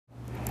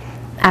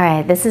All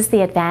right, this is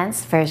the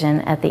advanced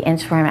version of the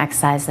inchworm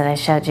exercise that I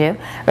showed you.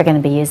 We're going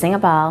to be using a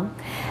ball.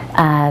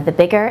 The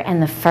bigger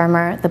and the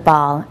firmer the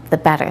ball, the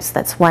better. So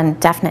that's one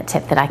definite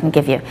tip that I can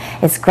give you.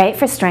 It's great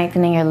for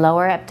strengthening your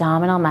lower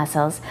abdominal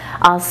muscles,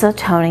 also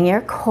toning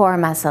your core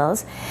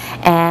muscles,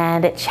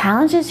 and it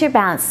challenges your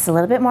balance. It's a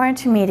little bit more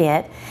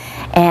intermediate.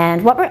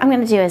 And what I'm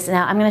going to do is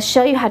now I'm going to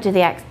show you how to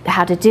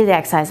do the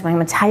exercise, but I'm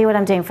going to tell you what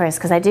I'm doing first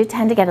because I do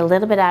tend to get a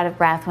little bit out of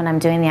breath when I'm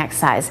doing the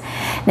exercise.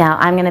 Now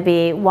I'm going to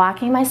be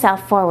walking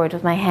myself forward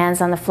with my hands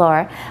on the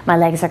floor. My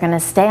legs are going to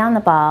stay on the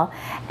ball,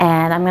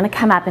 and I'm going to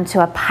come up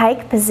into a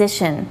pike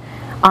position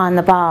on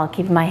the ball,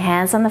 keeping my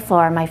hands on the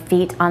floor, my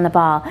feet on the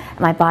ball.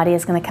 My body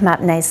is going to come up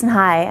nice and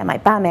high at my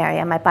bum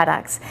area, my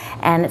buttocks,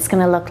 and it's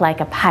going to look like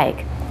a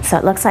pike. So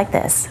it looks like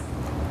this.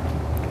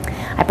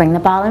 I bring the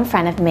ball in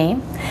front of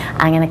me.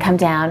 I'm going to come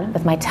down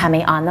with my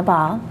tummy on the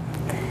ball,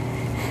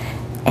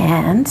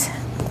 and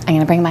I'm going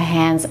to bring my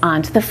hands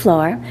onto the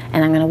floor,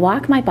 and I'm going to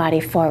walk my body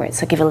forward.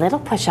 So give a little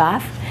push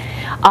off.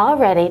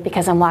 Already,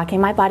 because I'm walking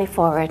my body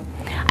forward,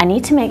 I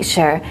need to make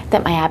sure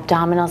that my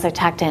abdominals are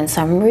tucked in.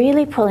 So I'm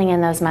really pulling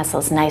in those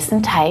muscles nice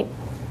and tight.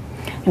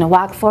 I'm going to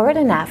walk forward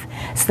enough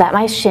so that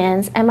my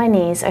shins and my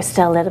knees are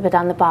still a little bit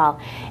on the ball.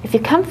 If you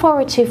come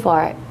forward too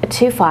far,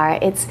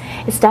 it's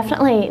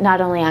definitely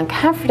not only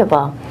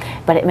uncomfortable,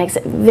 but it makes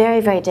it very,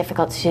 very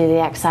difficult to do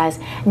the exercise.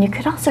 And you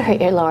could also hurt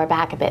your lower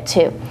back a bit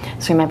too.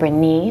 So remember,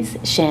 knees,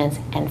 shins,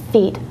 and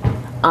feet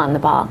on the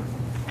ball.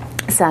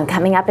 So I'm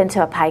coming up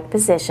into a pike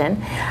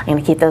position. I'm going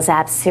to keep those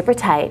abs super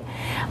tight,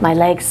 my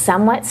legs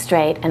somewhat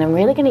straight, and I'm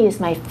really going to use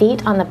my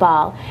feet on the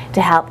ball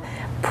to help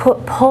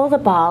pull the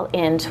ball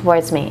in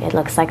towards me. It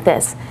looks like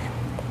this.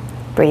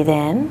 Breathe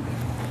in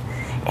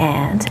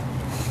and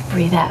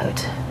breathe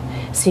out.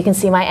 So you can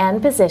see my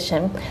end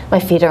position. My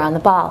feet are on the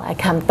ball. I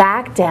come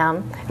back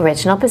down,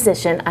 original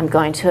position. I'm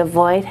going to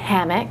avoid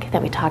hammock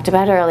that we talked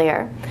about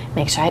earlier.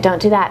 Make sure I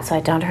don't do that so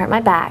I don't hurt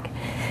my back.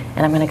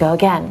 And I'm going to go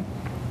again.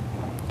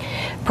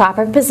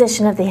 Proper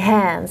position of the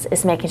hands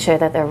is making sure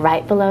that they're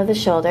right below the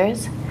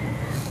shoulders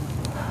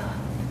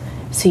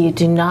so you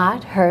do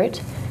not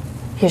hurt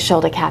your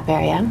shoulder cap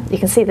area. You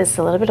can see this is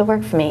a little bit of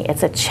work for me.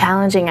 It's a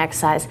challenging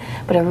exercise,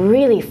 but a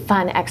really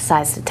fun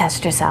exercise to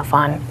test yourself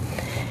on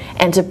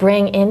and to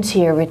bring into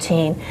your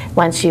routine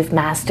once you've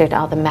mastered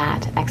all the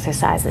mat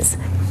exercises.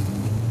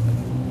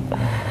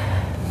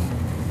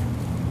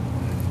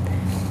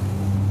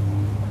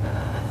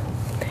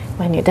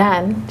 When you're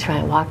done, try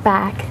and walk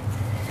back.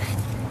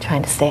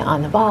 Trying to stay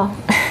on the ball.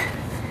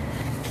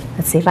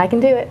 Let's see if I can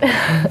do it.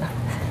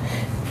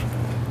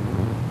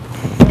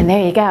 And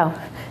there you go.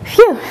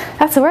 Phew,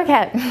 that's a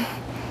workout.